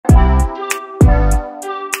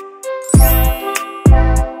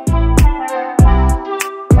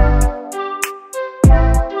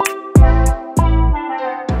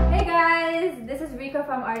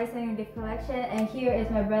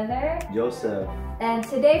my brother, Joseph. and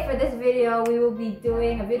today for this video, we will be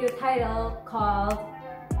doing a video title called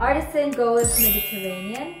Artisan Goes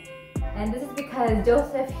Mediterranean. And this is because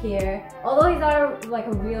Joseph here, although he's not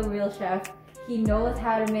a real chef, he knows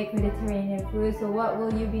how to make Mediterranean food. So what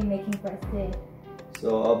will you be making for us today?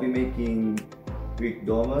 So I'll be making Greek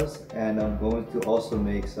dolmas, and I'm going to also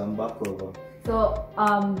make some baklava. So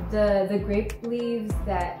the grape leaves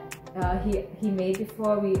that he made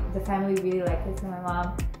before, the family really liked it, so my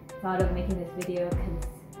mom thought of making this video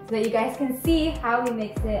so that you guys can see how he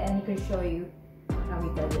makes it and he can show you how he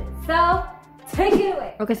does it. So take it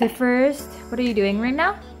away. Okay, so first, what are you doing right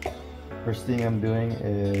now? First thing I'm doing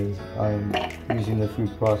is I'm using the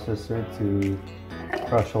food processor to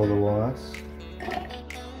crush all the walnuts.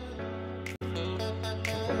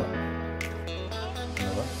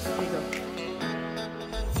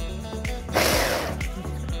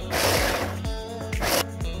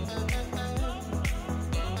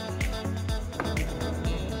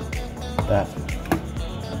 That.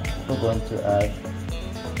 We're going to add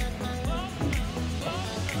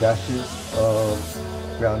dashes of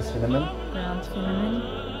ground cinnamon. Ground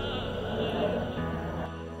cinnamon.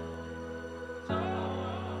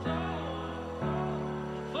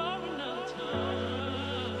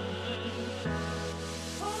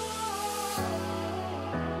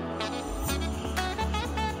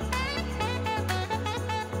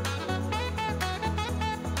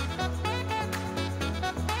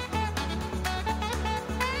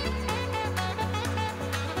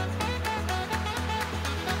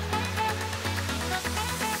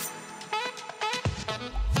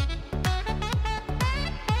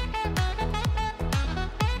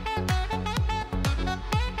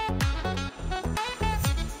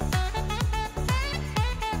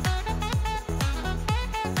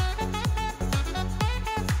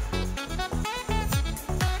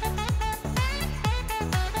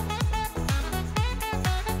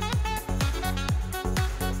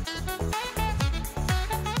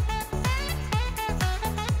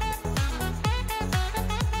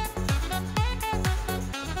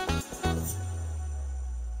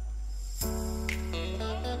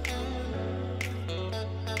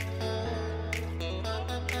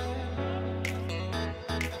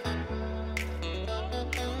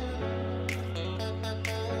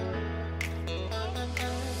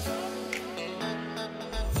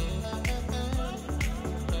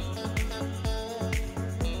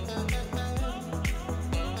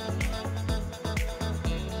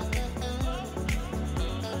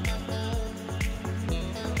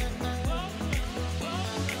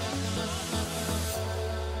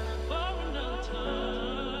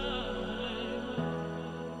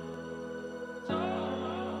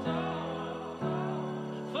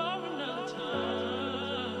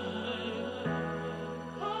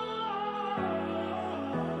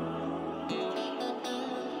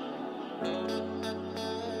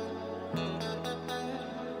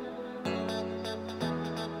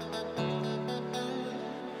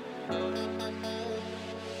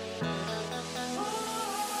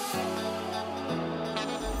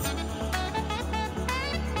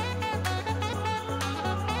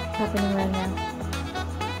 Happening right now.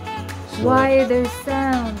 So, why are there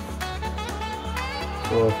sounds?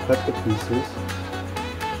 So I've cut the pieces,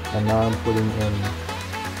 and now I'm putting in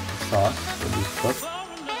sauce that we cooked.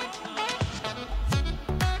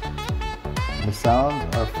 And the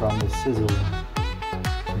sounds are from the sizzling,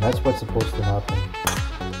 and that's what's supposed to happen.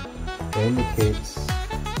 It indicates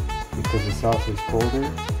because the sauce is colder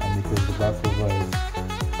and because the baklava is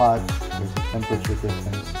hot, there's a temperature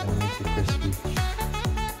difference and it makes it crispy.